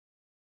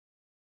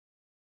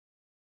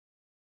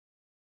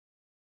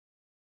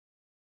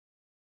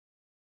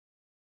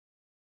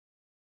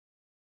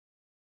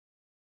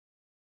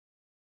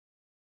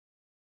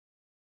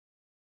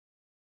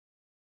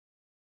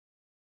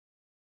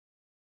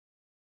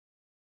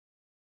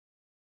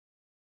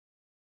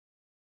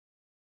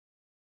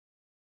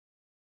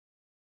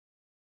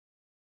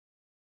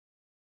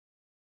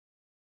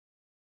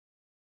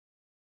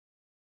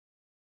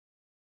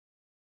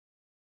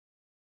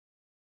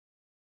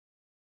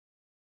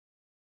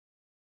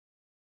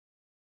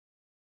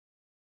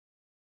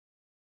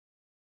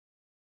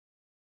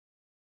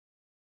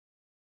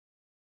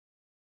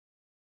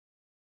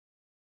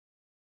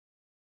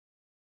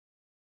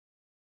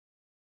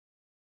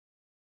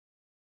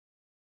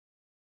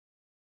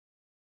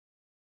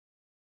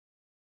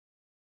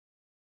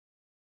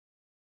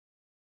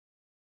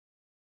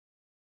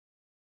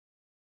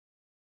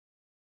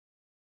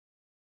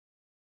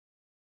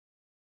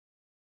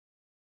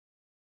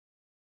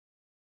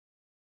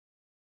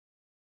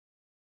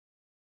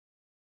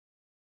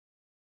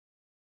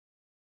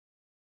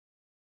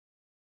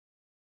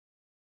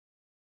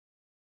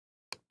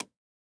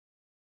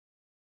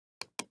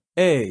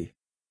A.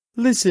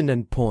 Listen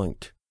and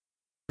point.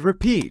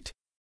 Repeat.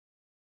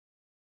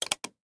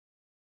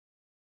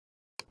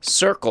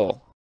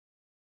 Circle.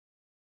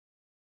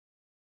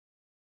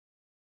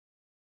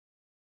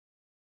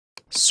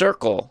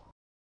 Circle.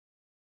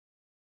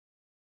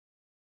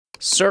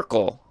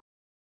 Circle.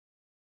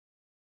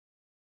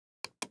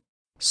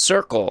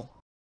 Circle.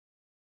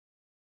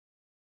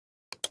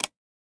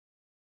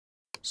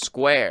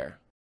 Square.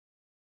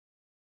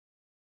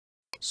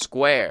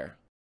 Square.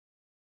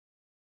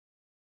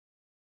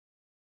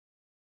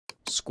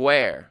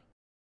 Square.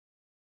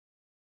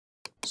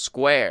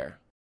 Square.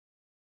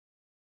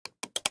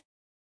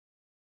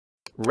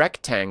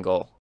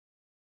 Rectangle.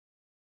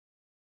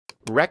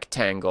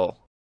 Rectangle.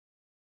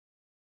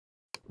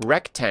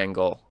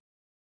 Rectangle.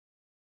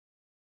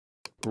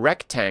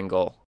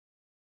 Rectangle.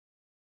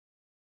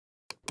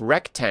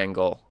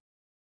 Rectangle.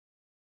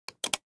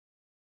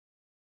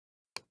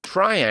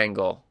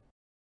 Triangle.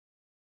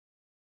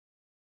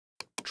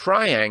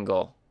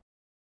 Triangle.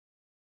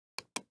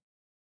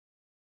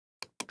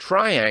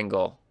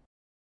 Triangle.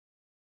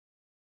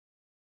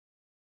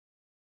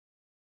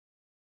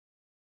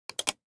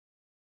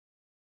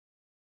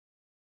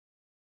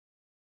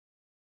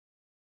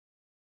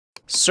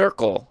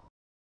 Circle.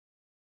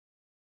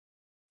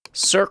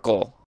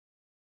 Circle.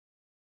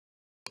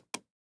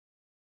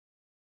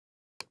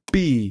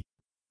 B.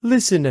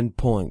 Listen and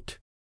point.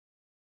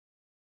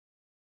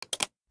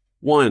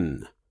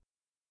 1,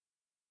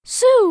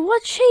 Sue,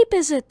 what shape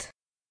is it?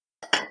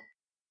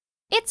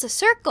 It's a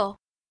circle.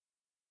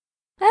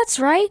 That's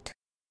right.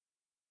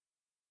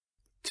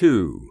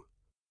 2,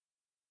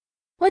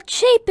 What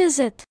shape is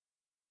it?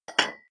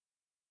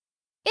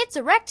 It's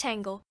a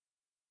rectangle.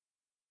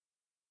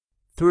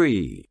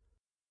 3,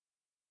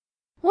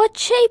 What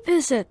shape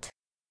is it?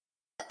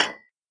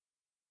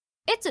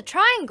 It's a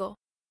triangle.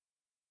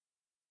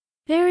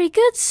 Very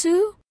good,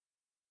 Sue.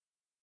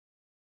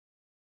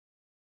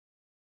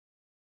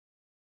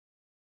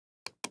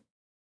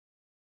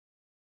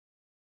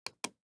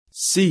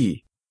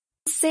 C.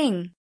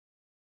 Sing.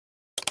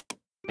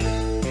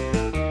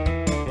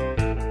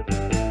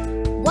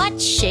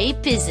 What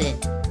shape is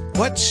it?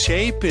 What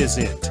shape is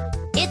it?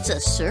 It's a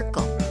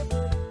circle.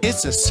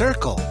 It's a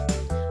circle.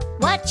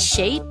 What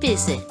shape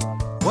is it?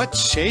 What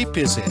shape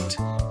is it?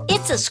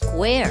 It's a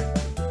square.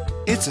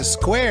 It's a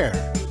square.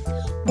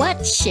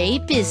 What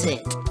shape is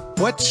it?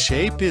 What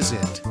shape is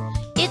it?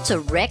 It's a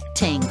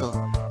rectangle.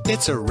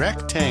 It's a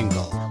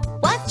rectangle.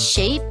 What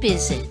shape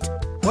is it?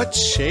 What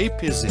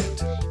shape is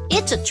it?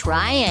 It's a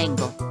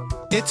triangle.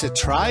 It's a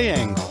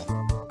triangle.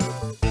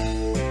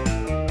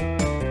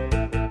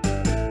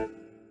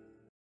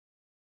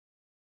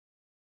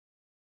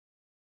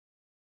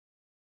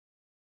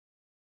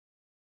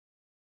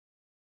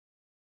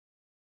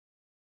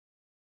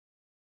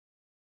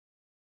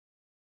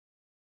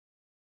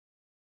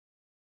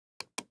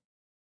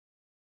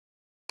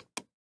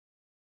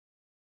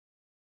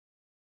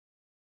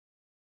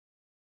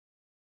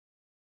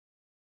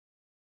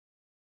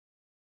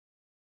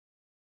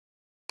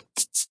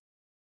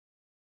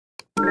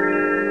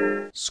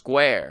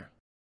 Square.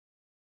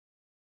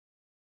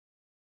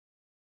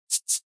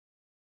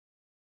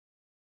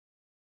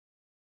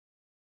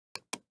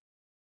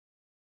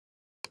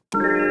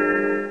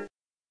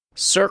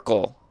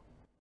 Circle.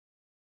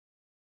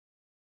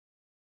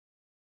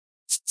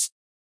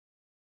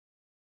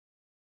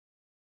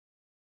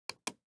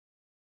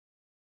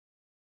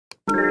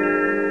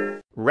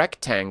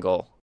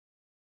 Rectangle.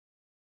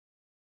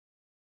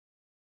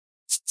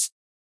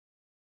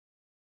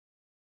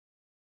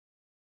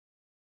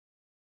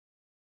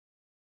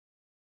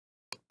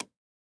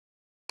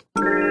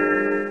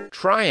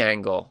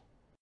 Triangle.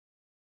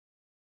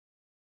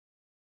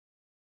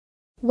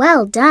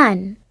 Well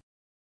done.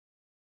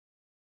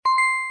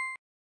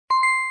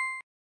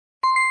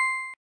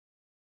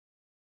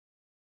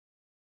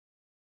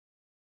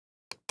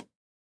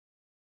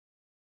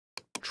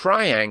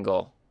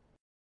 Triangle.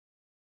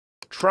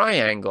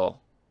 Triangle.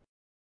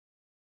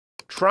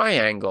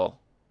 Triangle.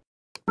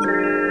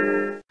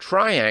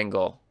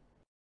 Triangle.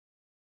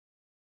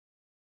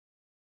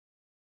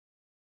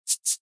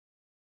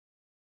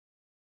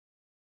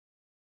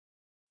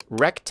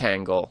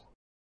 Rectangle.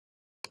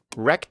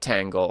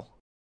 Rectangle.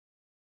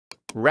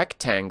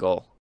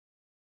 Rectangle.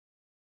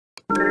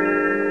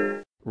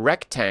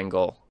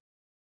 Rectangle.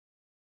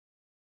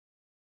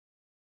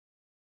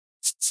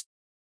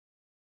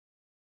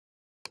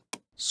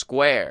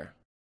 Square.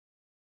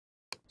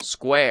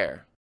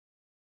 Square.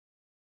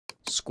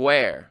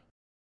 Square.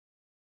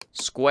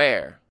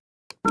 Square.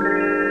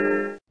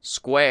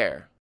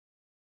 Square.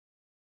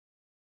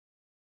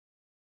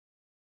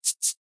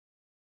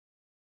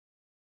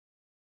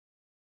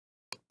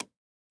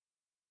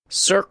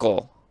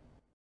 Circle.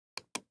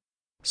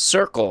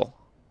 Circle.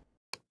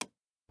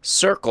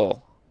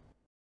 Circle.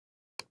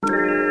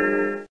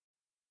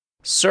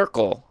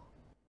 Circle.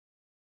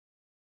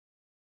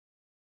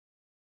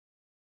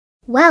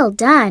 Well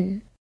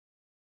done.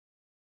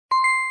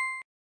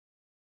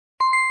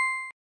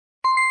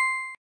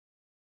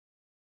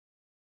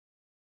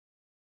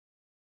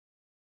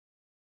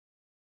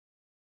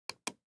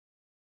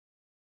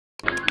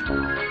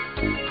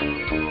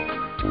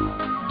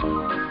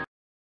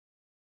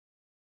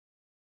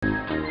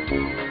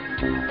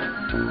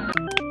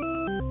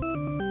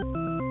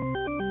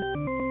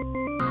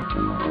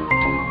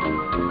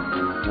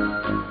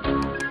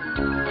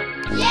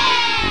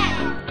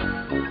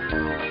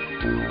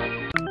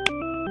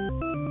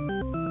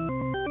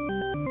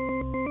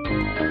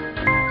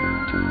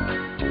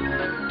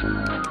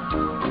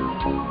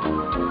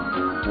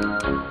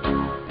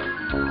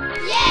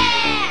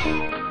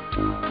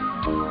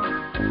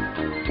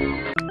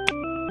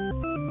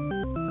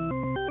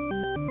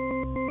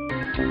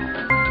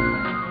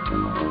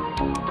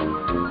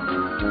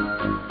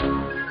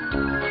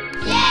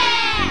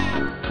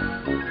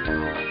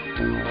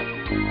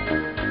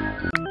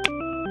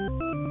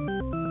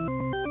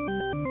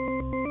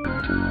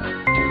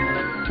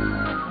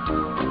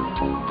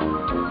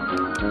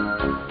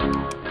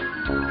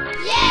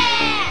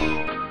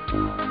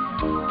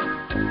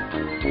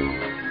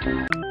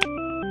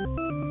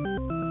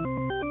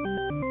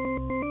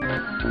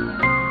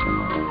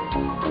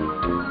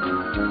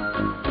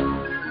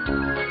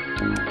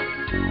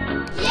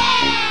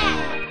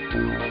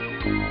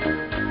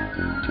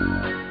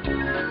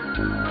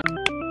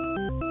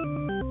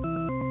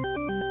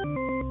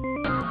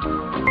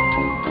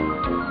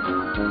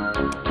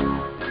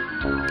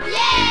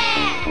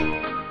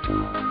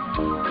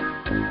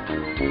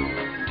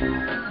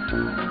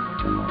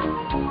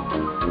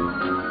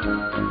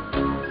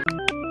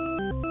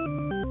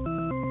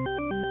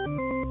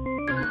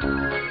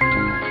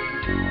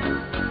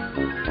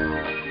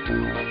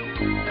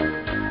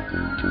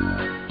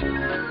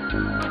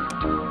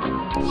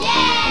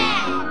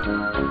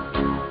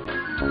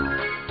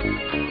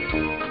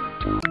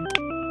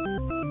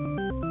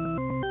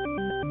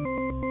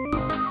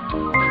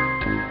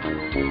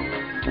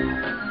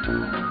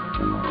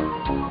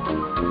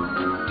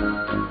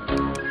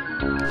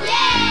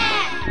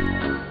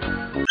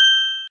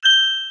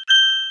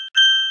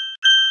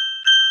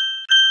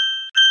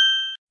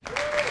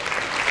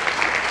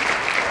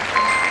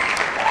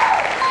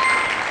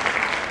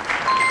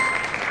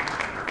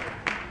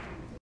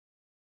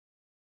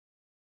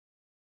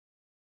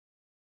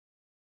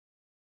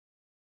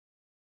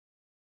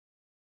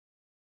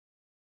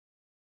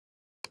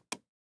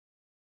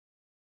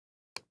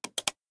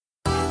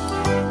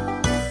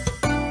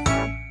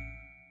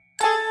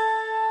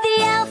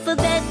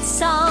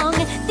 Song,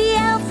 the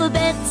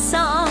alphabet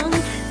song.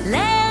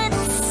 Let's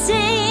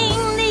sing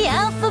the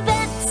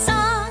alphabet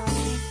song.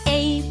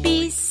 A,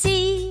 B,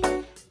 C.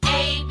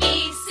 A,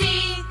 B,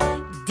 C.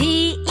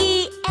 D,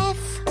 E,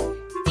 F.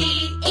 D,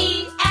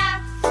 E,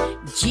 F.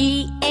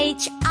 G,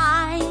 H,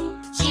 I.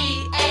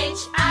 G,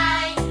 H,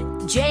 I.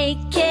 J,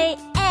 K,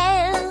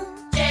 L.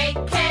 J,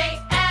 K,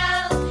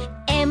 L.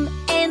 M,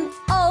 N,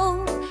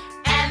 O.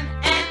 M,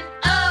 N,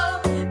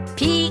 O.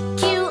 P,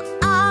 Q,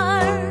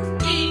 R.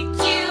 P,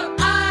 Q,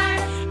 R.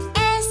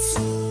 S,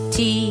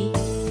 T.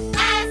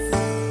 S,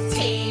 T.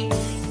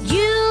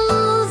 U,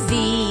 V.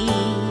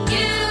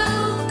 U,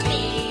 V.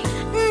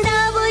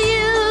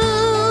 W.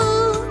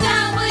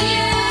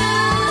 W.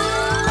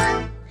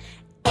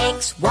 X,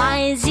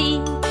 Y, Z.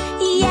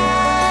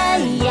 Yeah,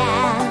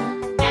 yeah.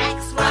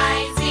 X,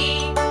 Y, Z.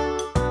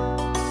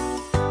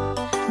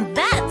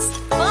 That's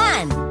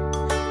fun.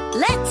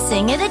 Let's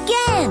sing it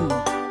again.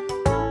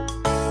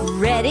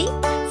 Ready,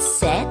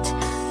 set,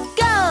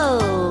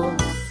 go.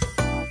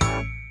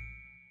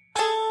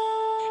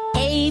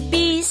 A,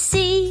 B,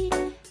 C.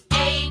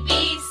 A,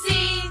 B, C.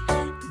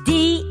 D,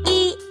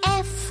 E,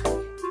 F.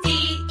 D,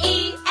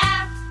 E,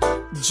 F.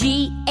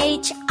 G,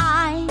 H,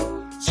 I.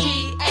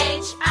 G,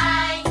 H,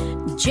 I.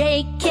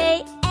 J,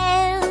 K,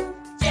 L.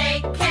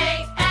 J,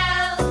 K,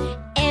 L.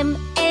 M,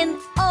 N,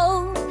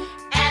 O.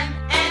 M,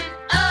 N,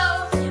 O.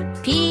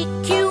 P,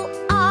 Q,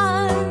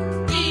 R.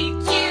 P,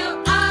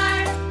 Q,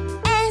 R.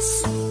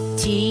 S,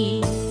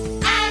 T.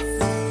 S,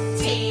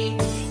 T.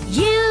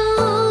 U,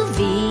 V.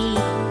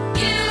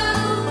 U,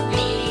 V.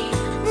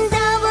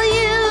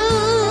 W.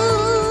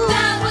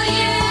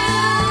 W.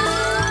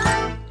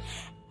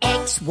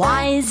 X,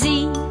 Y, Z.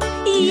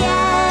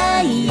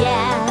 Yeah,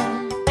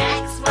 yeah.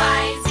 X,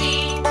 Y, Z.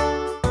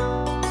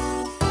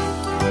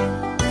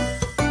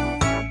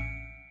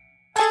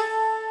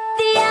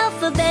 The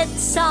alphabet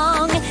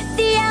song,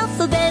 the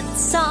alphabet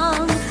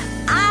song.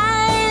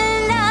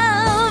 I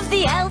love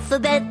the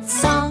alphabet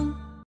song.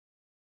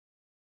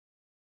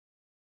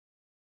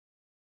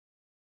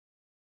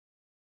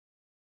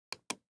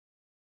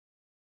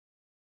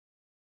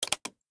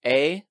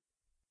 A,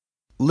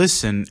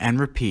 Listen and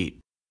repeat.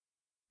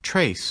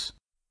 Trace.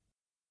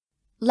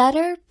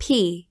 Letter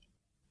P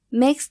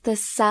makes the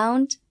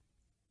sound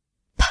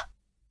P.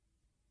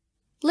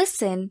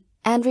 Listen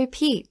and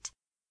repeat.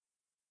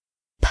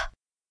 P.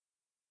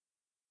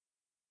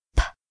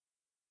 P.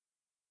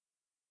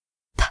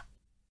 P.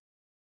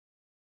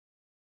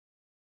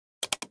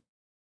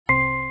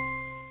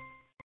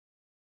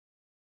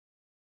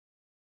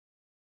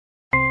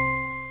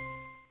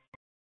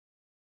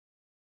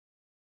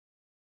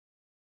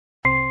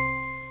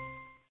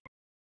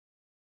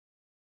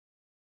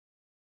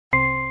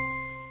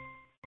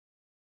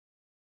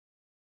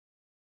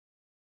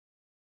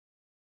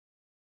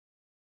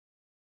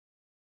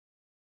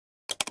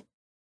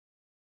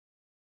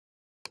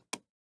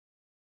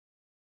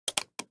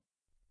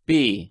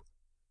 B.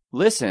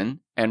 Listen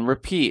and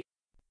repeat.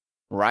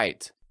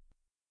 Right.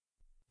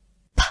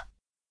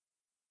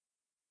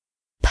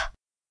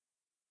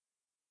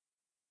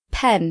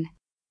 Pen.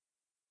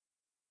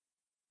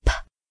 P.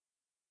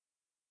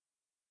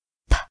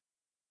 P.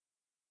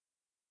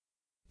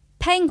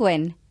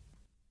 Penguin.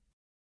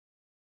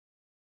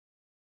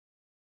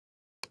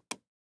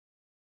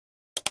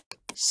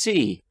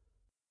 C.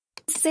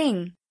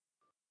 Sing.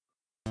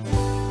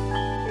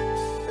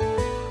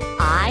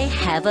 I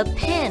have a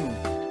pen.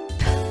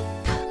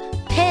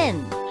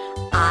 Pen.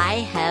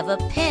 I have a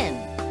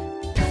pen.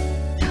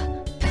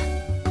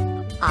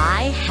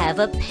 I have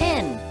a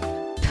pen.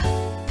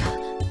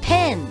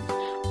 Pen.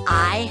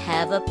 I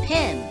have a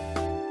pen.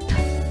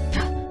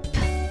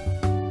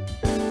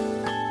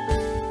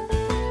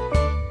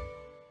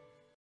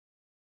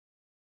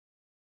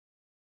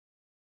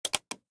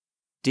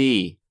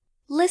 D.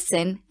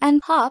 Listen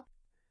and hop.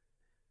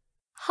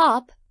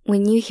 Hop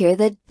when you hear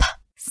the p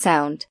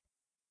sound.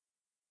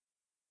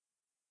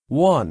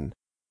 1,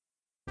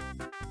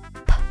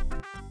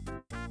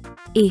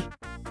 E. P.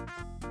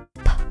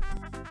 H.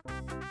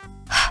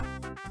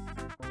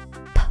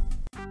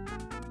 P.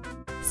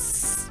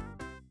 S.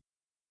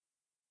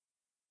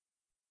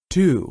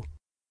 2,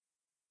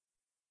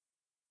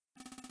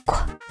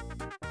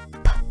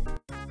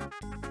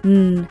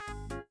 N. P.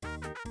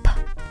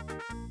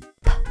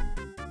 P.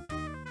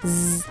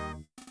 Z.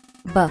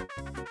 B. P. P.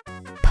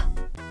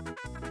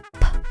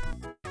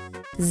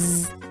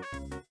 Z.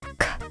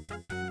 K. P.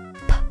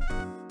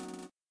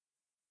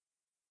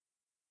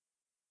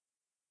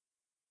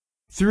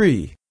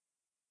 3,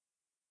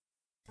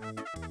 S.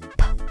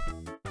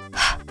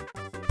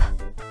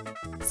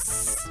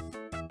 P.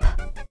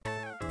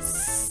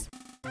 S.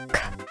 K. P.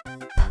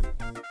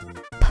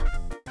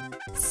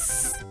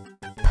 S.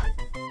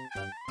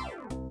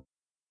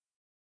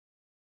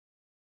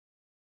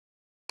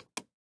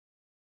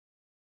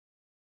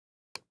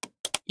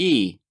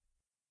 E.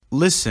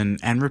 Listen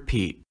and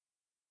repeat.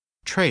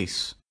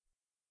 Trace.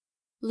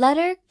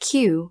 Letter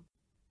Q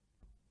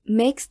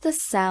makes the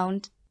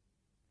sound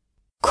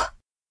Q.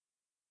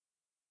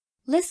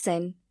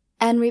 Listen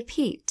and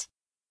repeat.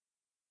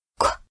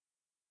 Q.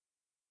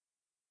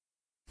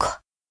 Q.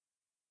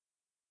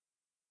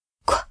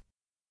 Q.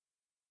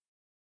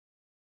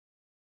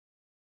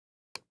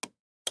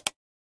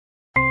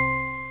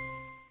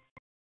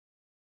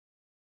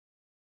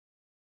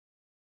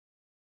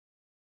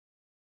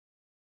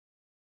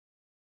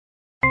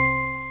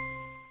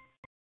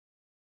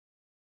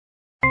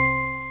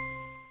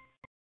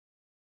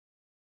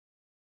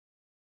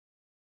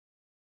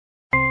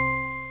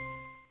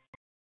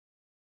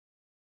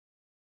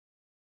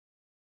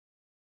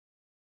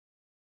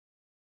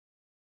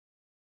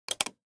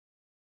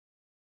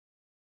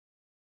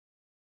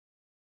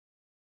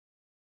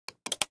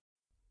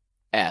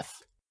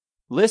 F.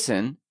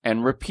 Listen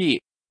and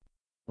repeat.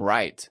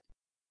 Right.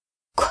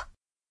 Qu.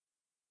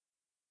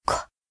 Qu.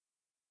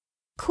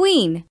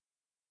 Queen.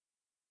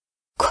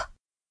 Qu.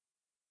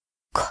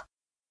 Qu.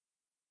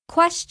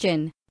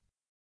 Question.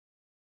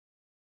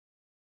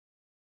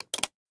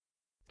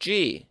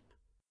 G.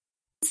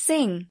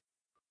 Sing.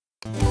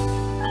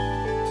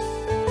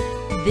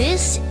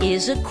 This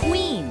is a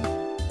queen.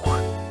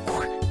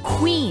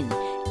 Queen.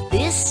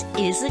 This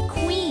is a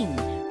queen.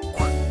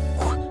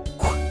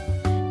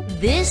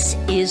 This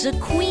is a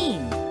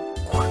queen.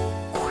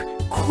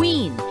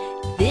 Queen.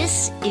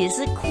 This is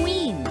a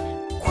queen.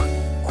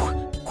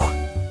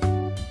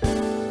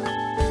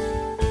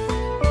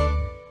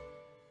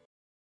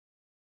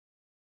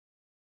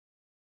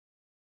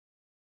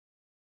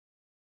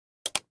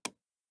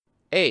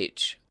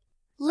 H.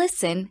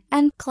 Listen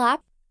and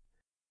clap.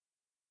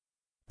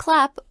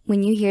 Clap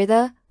when you hear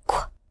the Q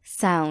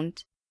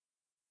sound.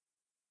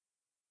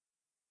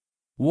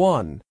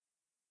 1,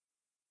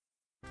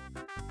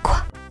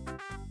 Qu.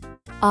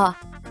 A.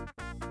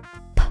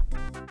 P.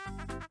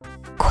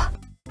 Qu.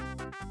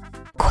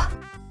 Qu.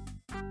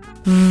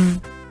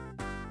 V.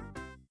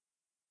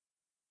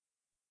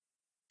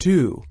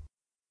 2,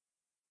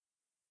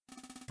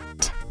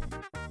 T.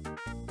 P.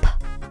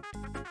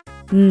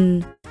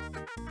 N.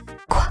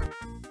 Qu.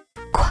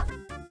 Qu.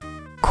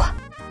 Qu.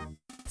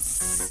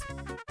 S.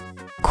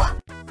 Qu.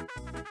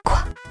 Qu. P.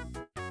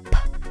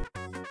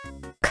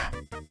 K.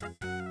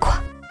 Qu.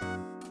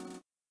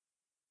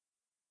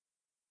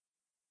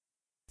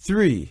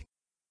 3,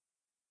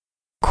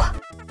 Qu.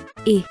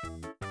 E.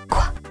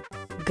 Qu.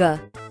 G.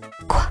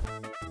 Qu.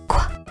 Qu.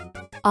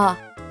 A.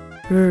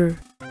 R.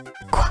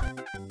 Qu.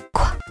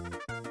 Qu.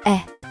 E.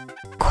 Qu.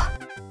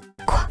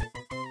 Qu.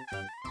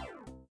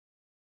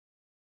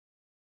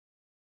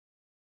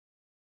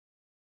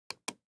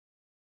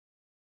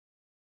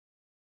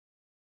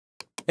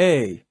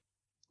 A.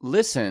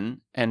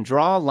 Listen and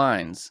draw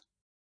lines.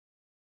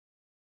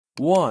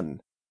 1,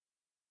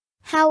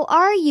 How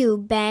are you,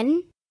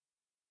 Ben?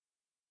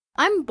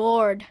 I'm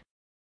bored.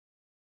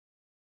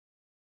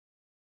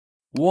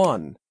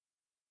 1,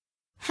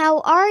 How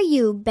are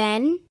you,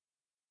 Ben?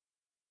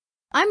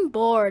 I'm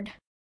bored.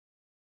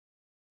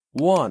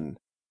 1,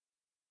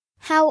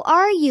 How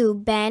are you,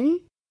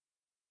 Ben?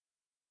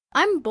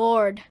 I'm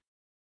bored.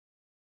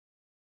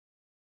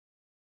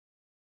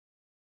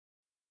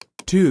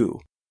 2,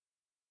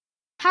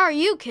 How are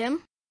you,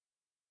 Kim?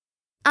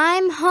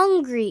 I'm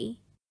hungry.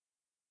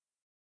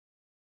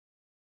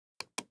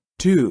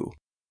 2,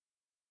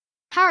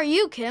 How are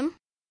you, Kim?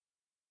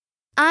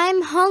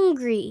 I'm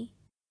hungry.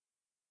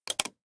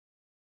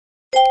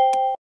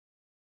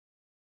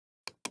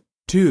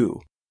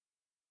 2,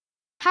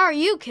 How are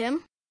you,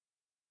 Kim?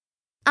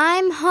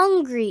 I'm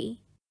hungry.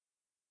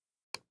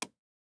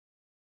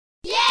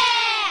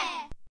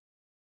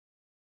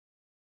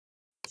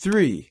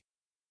 3,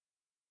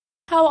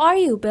 How are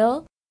you,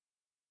 Bill?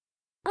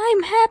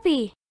 I'm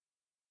happy.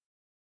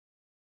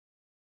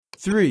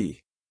 3,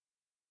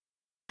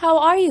 How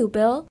are you,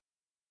 Bill?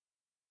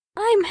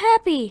 I'm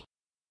happy.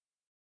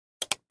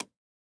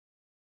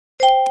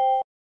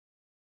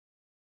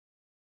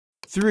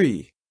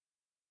 3,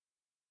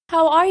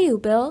 How are you,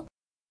 Bill?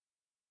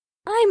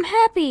 I'm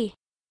happy.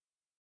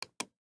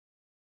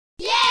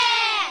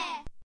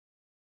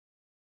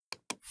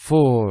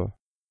 4,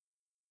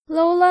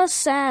 Lola's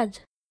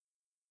sad.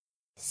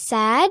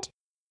 Sad?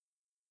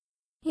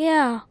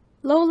 Yeah,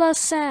 Lola's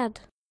sad.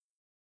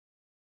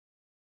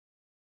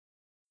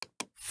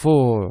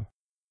 4,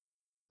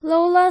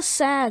 Lola's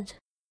sad.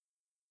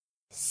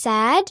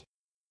 Sad?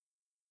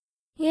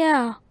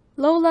 Yeah,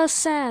 Lola's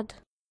sad.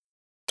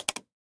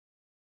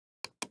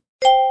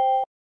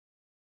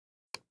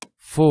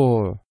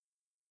 4,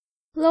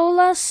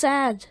 Lola's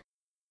sad.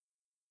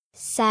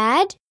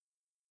 Sad?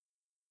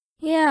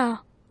 Yeah,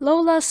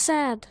 Lola's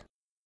sad.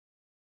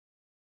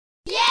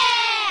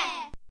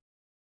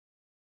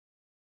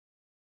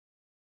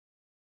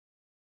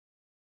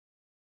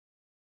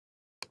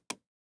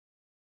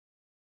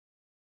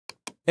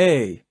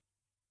 A,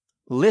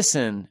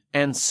 Listen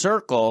and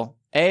circle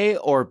A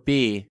or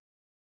B.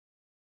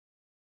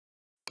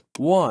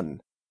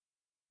 1,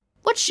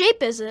 What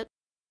shape is it?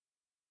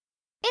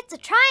 It's a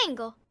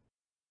triangle.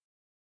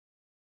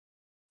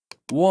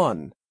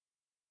 1,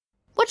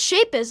 What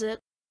shape is it?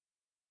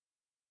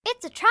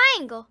 It's a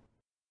triangle.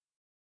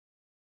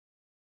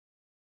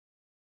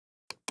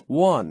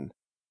 1,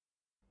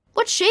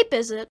 What shape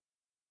is it?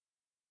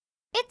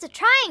 It's a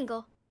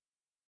triangle.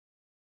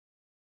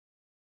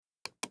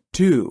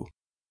 2,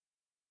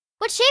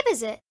 What shape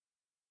is it?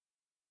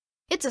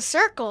 It's a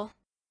circle.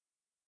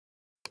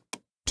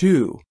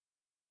 2,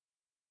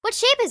 What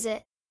shape is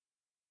it?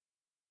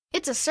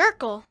 It's a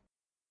circle.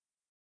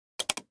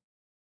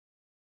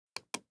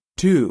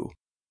 2,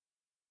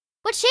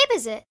 What shape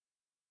is it?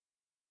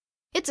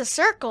 It's a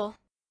circle.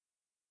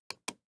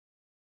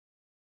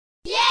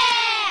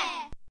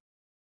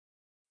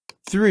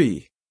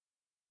 3,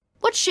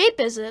 What shape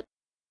is it?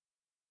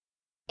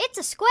 It's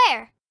a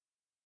square.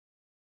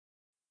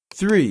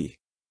 3,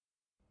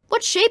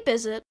 What shape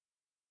is it?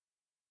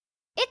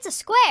 It's a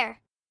square.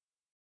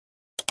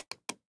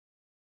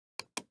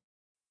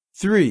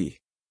 3,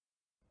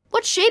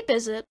 What shape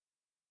is it?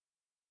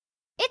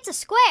 It's a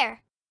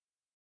square.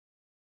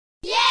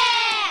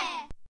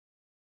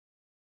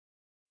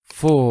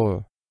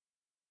 4,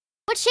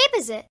 What shape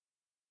is it?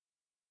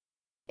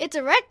 It's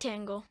a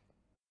rectangle.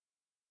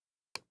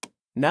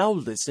 Now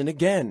listen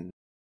again.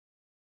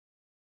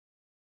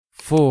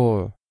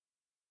 4,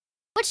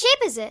 What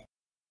shape is it?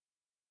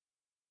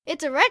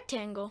 It's a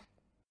rectangle.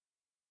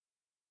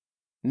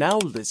 Now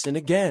listen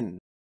again.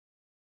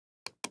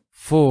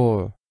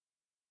 4,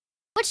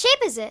 What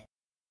shape is it?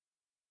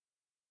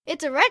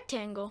 It's a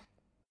rectangle.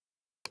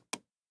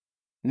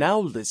 Now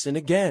listen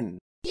again.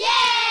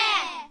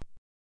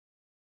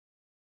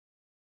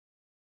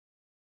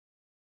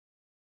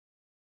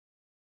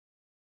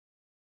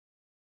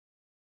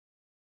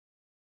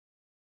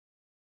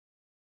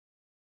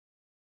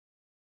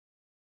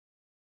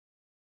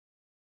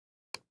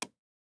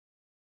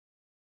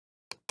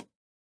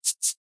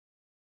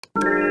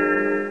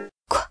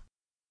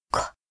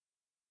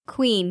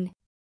 Queen.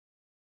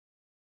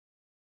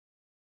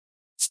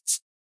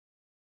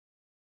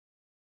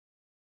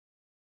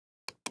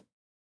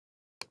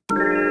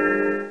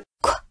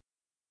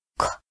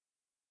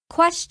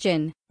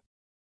 Question.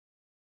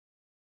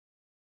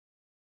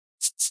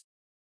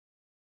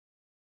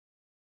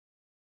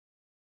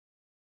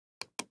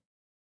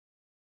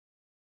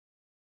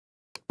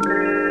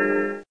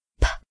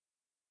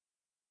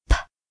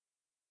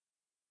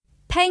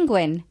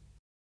 Penguin.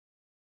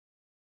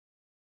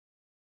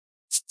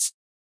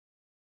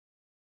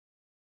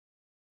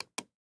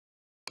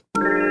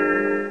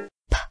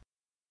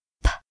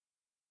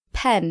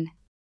 Pen.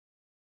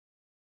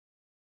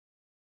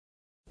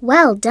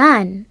 Well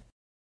done.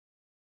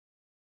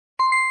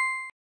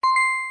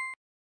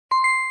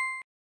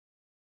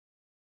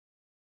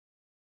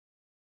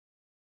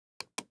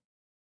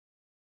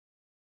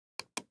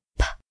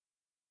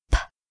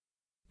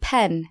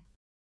 Pen.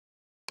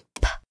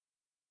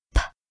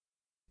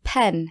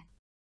 Pen.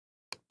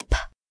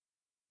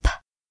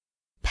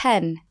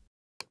 Pen.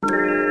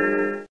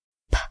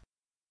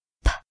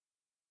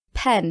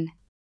 Pen.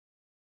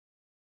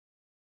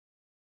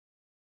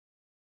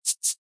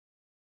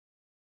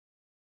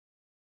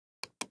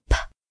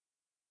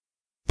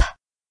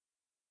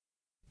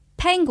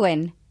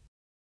 Penguin.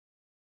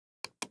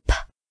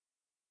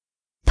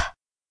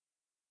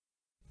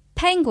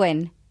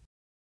 Penguin.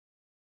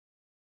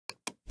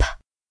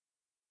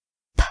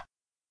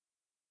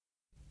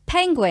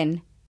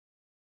 Penguin.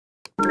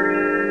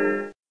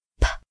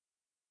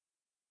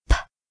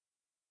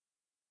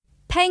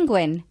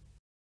 Penguin.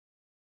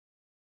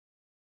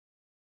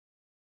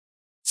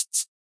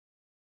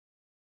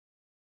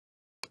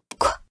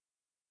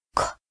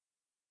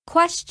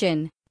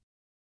 Question.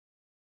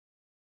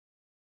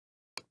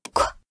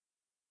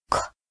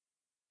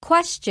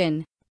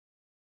 Question.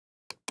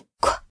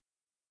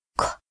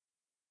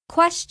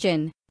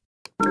 Question.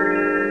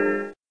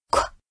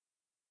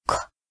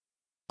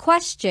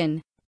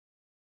 Question.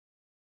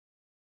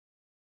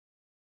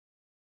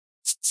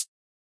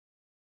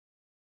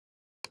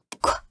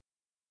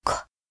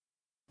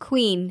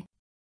 Queen.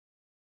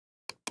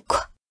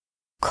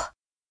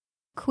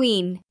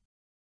 Queen.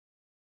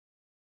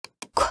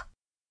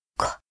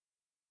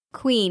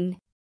 Queen.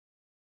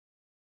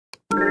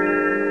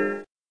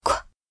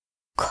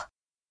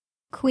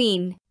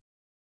 Queen.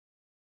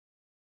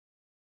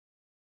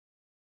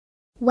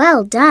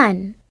 Well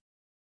done.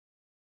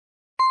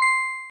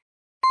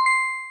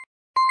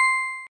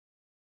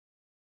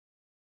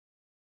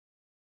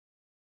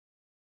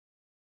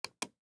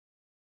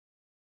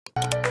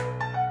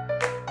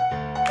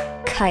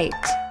 Kite.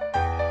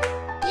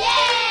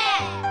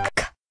 Yeah!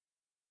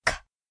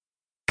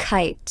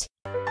 Kite.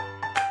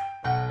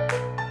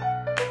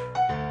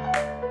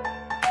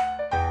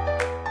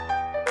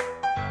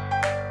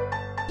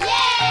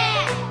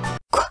 Yeah!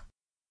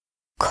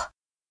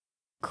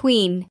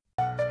 Queen.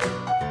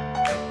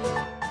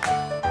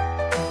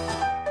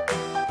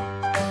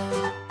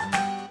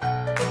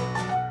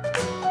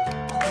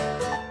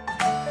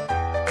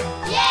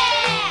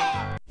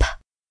 Yeah!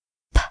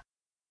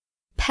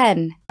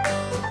 Pen.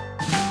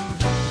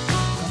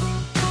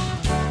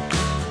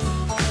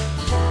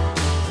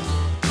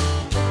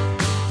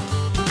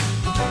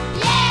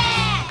 Yeah!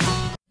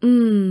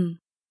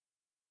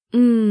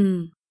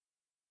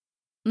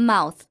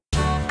 Mouth.